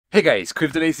Hey guys,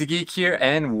 Quiv the Lazy Geek here,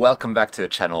 and welcome back to the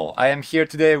channel. I am here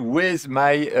today with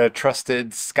my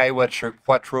trusted Skywatcher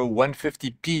Quattro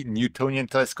 150p Newtonian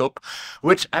telescope,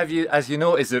 which, as you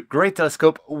know, is a great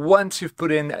telescope once you've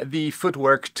put in the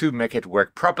footwork to make it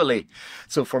work properly.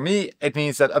 So for me, it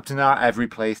means that up to now, I've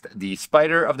replaced the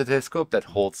spider of the telescope that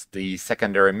holds the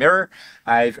secondary mirror.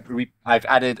 I've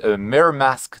added a mirror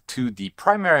mask to the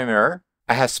primary mirror.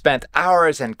 I have spent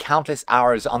hours and countless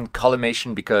hours on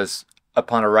collimation because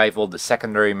upon arrival, the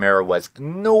secondary mirror was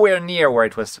nowhere near where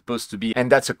it was supposed to be, and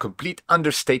that's a complete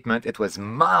understatement. It was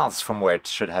miles from where it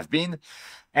should have been.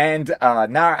 And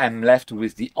now I'm left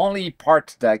with the only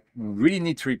part that I really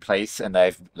need to replace, and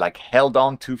I've held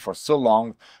on to for so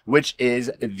long, which is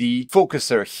the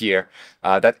focuser here.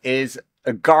 That is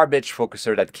a garbage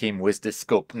focuser that came with this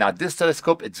scope. Now, this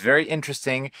telescope, it's very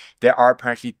interesting. There are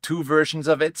apparently two versions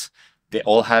of it. They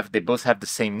both have the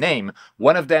same name.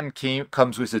 One of them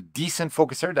comes with a decent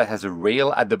focuser that has a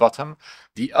rail at the bottom.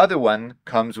 The other one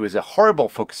comes with a horrible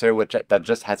focuser that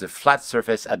just has a flat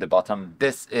surface at the bottom.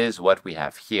 This is what we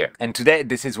have here. And today,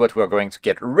 this is what we're going to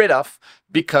get rid of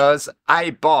because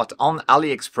I bought on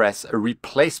AliExpress a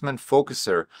replacement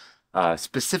focuser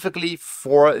specifically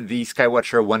for the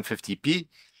Skywatcher 150p.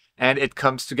 And it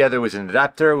comes together with an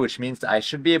adapter, which means that I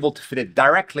should be able to fit it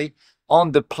directly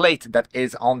on the plate that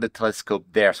is on the telescope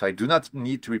there. So I do not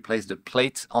need to replace the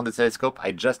plate on the telescope.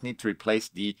 I just need to replace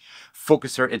the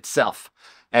focuser itself.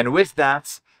 And with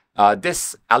that,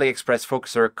 this AliExpress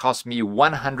focuser cost me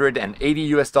 $180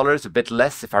 US, a bit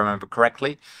less if I remember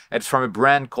correctly. It's from a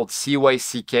brand called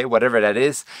CYCK, whatever that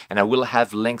is. And I will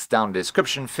have links down in the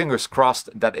description. Fingers crossed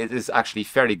that it is actually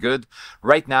fairly good.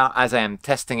 Right now, as I am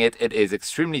testing it, it is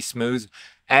extremely smooth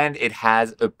and it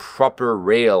has a proper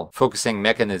rail focusing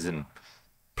mechanism,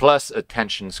 plus a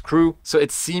tension screw. So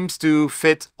it seems to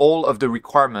fit all of the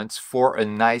requirements for a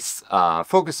nice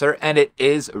focuser, and it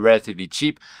is relatively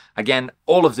cheap. Again,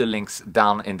 all of the links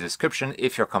down in the description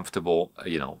if you're comfortable,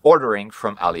 ordering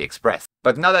from AliExpress.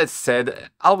 But now that said,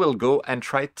 I will go and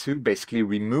try to basically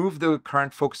remove the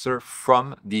current focuser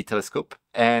from the telescope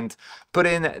and put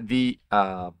in the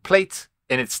plate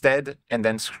in its stead, and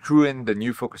then screw in the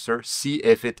new focuser, see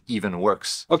if it even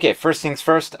works. Okay, first things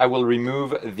first, I will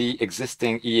remove the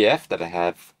existing EF that I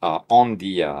have on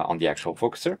the actual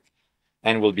focuser,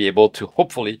 and we'll be able to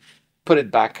hopefully put it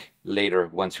back later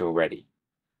once we're ready.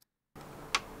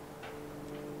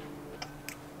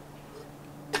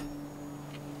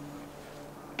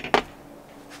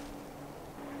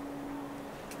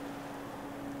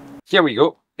 Here we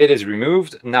go. It is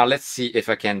removed. Now let's see if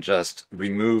I can just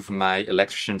remove my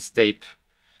electrician's tape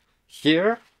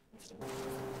here.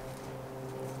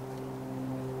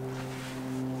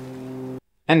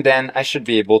 And then I should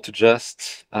be able to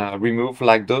just remove,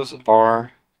 those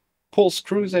are pull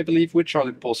screws, I believe. Which are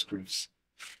the pull screws?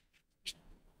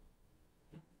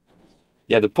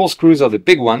 Yeah, the pull screws are the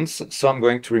big ones. So I'm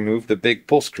going to remove the big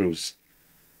pull screws.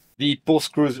 The pull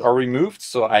screws are removed,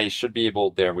 so I should be able,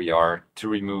 there we are, to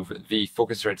remove the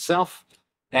focuser itself.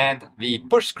 And the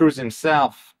push screws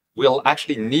themselves, we'll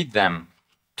actually need them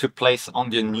to place on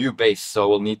the new base, so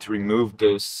we'll need to remove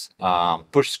those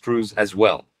push screws as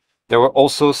well. There were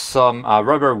also some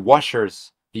rubber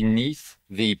washers beneath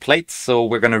the plates, so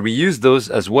we're going to reuse those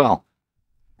as well.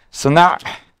 So now,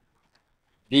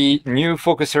 the new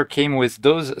focuser came with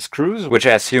those screws, which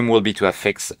I assume will be to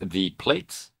affix the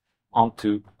plates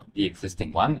onto the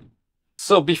existing one.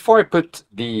 So before I put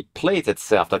the plate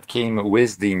itself that came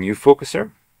with the new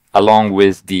focuser, along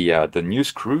with the new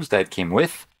screws that it came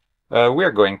with,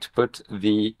 we're going to put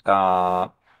the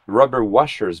rubber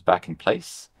washers back in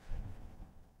place,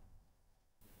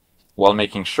 while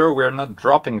making sure we're not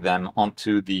dropping them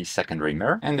onto the secondary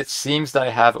mirror. And it seems that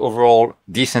I have overall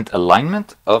decent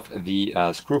alignment of the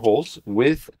screw holes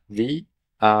with the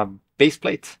base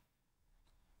plate.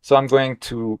 So I'm going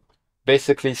to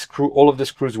basically screw all of the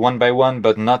screws one by one,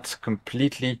 but not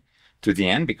completely to the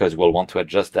end, because we'll want to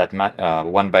adjust that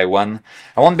one by one.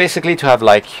 I want basically to have,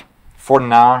 for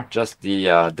now, just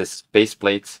the this base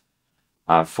plate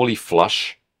fully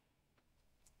flush.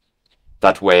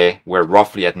 That way we're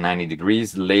roughly at 90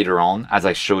 degrees. Later on, as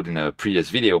I showed in a previous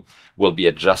video, we'll be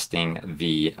adjusting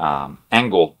the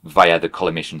angle via the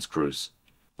collimation screws.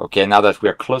 Okay, now that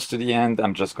we're close to the end,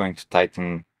 I'm just going to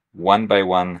tighten one by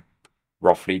one,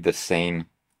 roughly the same,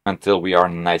 until we are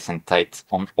nice and tight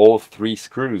on all three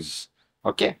screws.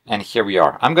 Okay, and here we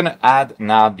are. I'm going to add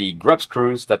now the grub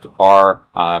screws that are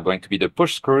going to be the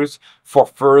push screws for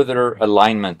further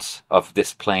alignment of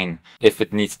this plane if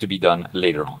it needs to be done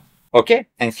later on. Okay,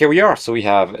 and here we are. So we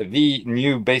have the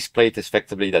new base plate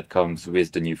effectively that comes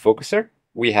with the new focuser.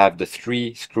 we have the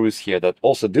 3 screws here that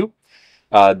also do.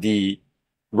 The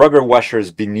rubber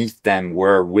washers beneath them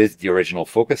were with the original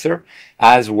focuser,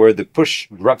 as were the push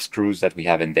grub screws that we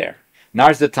have in there. Now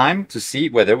is the time to see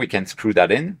whether we can screw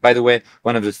that in. By the way,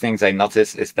 one of the things I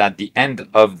noticed is that the end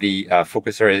of the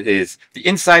focuser is, the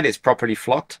inside is properly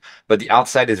flocked, but the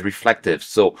outside is reflective.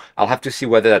 So I'll have to see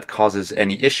whether that causes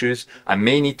any issues. I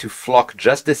may need to flock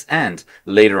just this end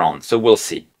later on. So we'll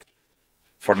see.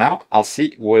 For now, I'll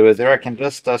see whether I can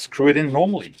just screw it in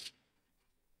normally.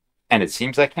 And it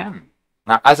seems I can.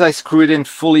 Now, as I screw it in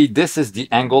fully, this is the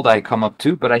angle that I come up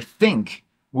to, but I think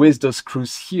with those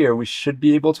screws here, we should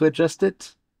be able to adjust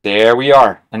it. There we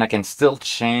are. And I can still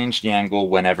change the angle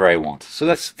whenever I want. So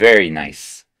that's very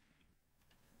nice.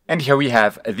 And here we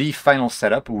have the final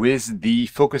setup with the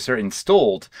focuser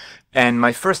installed. And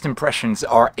my first impressions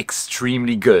are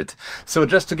extremely good. So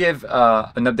just to give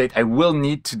an update, I will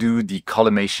need to do the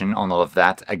collimation on all of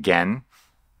that again,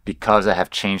 because I have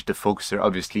changed the focuser.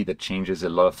 Obviously, that changes a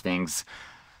lot of things.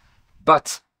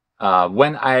 But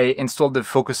when I installed the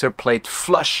focuser plate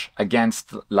flush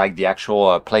against like the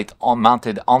actual plate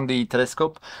mounted on the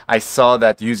telescope, I saw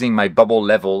that using my bubble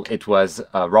level, it was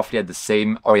roughly at the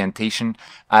same orientation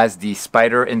as the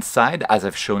spider inside, as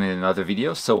I've shown in another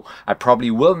video. So I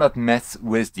probably will not mess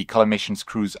with the collimation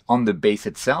screws on the base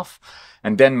itself.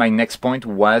 And then my next point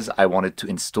was I wanted to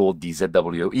install the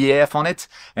ZWEAF on it,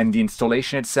 and the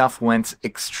installation itself went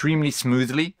extremely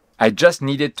smoothly. I just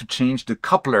needed to change the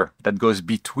coupler that goes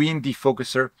between the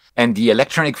focuser and the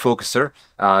electronic focuser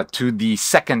to the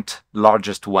second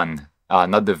largest one.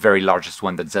 Not the very largest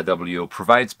one that ZWO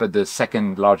provides, but the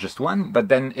second largest one. But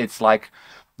then it's like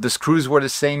the screws were the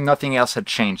same, nothing else had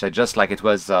changed. I just like it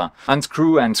was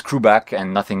unscrew and screw back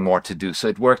and nothing more to do. So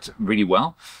it worked really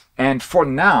well. And for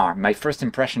now, my first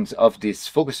impressions of this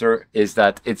focuser is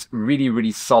that it's really,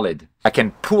 really solid. I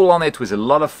can pull on it with a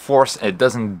lot of force. It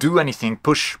doesn't do anything.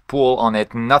 Push, pull on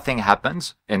it, nothing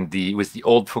happens. And with the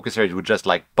old focuser, it would just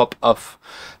like pop off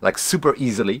like super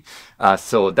easily.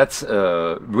 So that's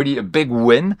really a big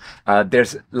win.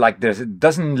 It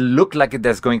doesn't look like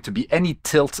there's going to be any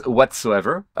tilt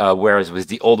whatsoever. Whereas with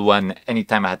the old one,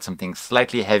 anytime I had something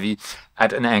slightly heavy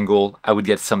at an angle, I would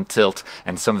get some tilt,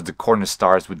 and some of the corner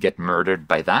stars would get murdered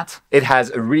by that. It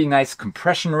has a really nice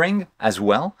compression ring as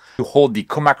well to hold the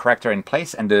coma corrector in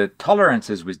place, and the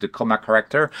tolerances with the coma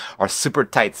corrector are super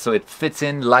tight, so it fits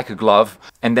in like a glove,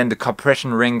 and then the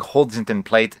compression ring holds it in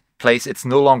place. It's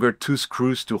no longer 2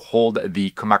 screws to hold the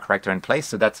coma corrector in place,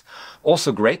 so that's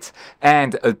also great.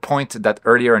 And a point that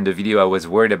earlier in the video I was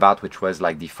worried about, which was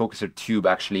like the focuser tube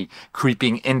actually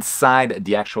creeping inside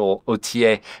the actual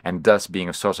OTA and thus being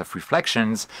a source of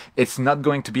reflections, it's not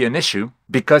going to be an issue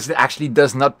because it actually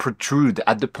does not protrude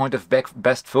at the point of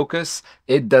best focus.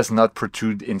 It does not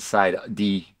protrude inside.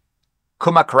 The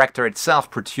coma corrector itself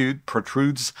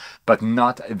protrudes, but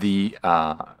not the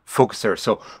focuser.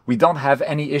 So we don't have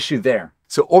any issue there.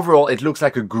 So overall, it looks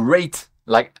like a great,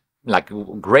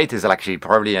 great is actually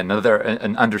probably an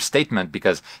understatement,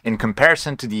 because in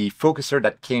comparison to the focuser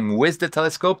that came with the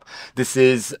telescope, this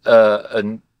is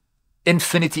an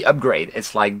infinity upgrade.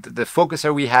 It's like the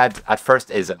focuser we had at first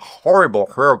is a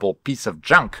horrible piece of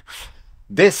junk.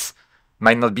 This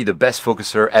might not be the best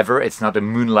focuser ever. It's not a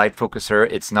moonlight focuser.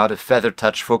 It's not a feather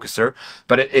touch focuser,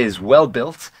 but it is well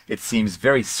built. It seems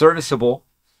very serviceable.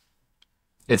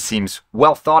 It seems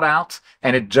well thought out,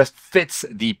 and it just fits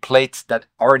the plate that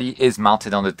already is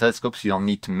mounted on the telescope, so you don't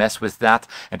need to mess with that,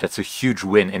 and that's a huge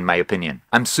win in my opinion.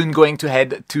 I'm soon going to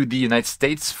head to the United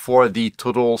States for the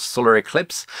total solar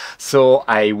eclipse, so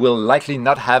I will likely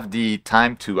not have the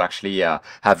time to actually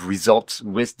have results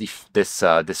with this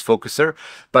focuser.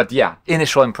 But yeah,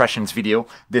 initial impressions video,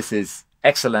 this is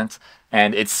excellent.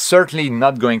 And it's certainly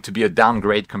not going to be a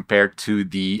downgrade compared to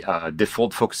the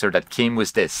default focuser that came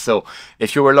with this. So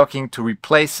if you were looking to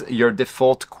replace your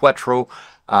default Quattro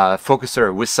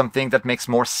focuser with something that makes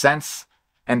more sense,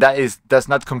 and that does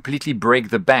not completely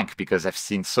break the bank, because I've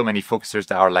seen so many focusers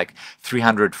that are like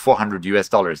 $300, $400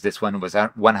 US. This one was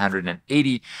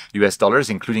 $180 US,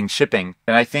 including shipping.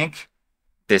 And I think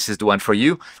this is the one for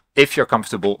you if you're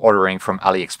comfortable ordering from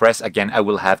AliExpress. Again, I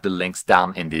will have the links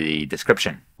down in the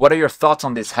description. What are your thoughts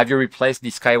on this? Have you replaced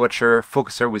the Skywatcher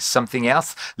focuser with something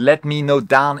else? Let me know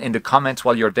down in the comments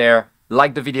while you're there.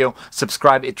 Like the video,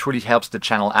 subscribe, it truly helps the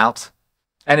channel out.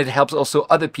 And it helps also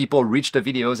other people reach the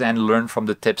videos and learn from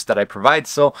the tips that I provide.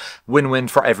 So win-win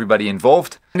for everybody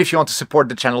involved. And if you want to support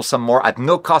the channel some more at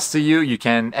no cost to you, you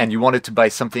can, and you wanted to buy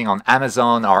something on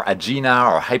Amazon or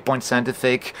Agena or High Point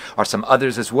Scientific or some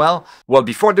others as well. Well,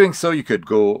 before doing so, you could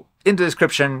go in the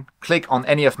description, click on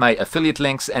any of my affiliate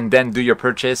links and then do your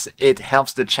purchase. It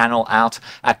helps the channel out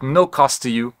at no cost to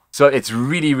you. So it's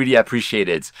really, really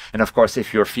appreciated. And of course,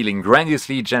 if you're feeling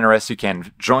grandiosely generous, you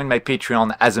can join my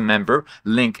Patreon as a member,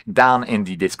 link down in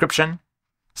the description.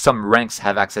 Some ranks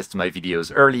have access to my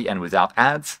videos early and without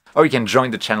ads, or you can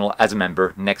join the channel as a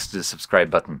member next to the subscribe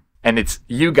button. And it's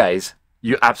you guys,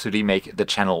 you absolutely make the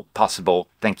channel possible.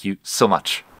 Thank you so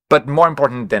much. But more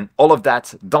important than all of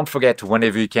that, don't forget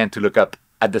whenever you can to look up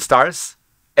at the stars,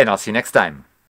 and I'll see you next time.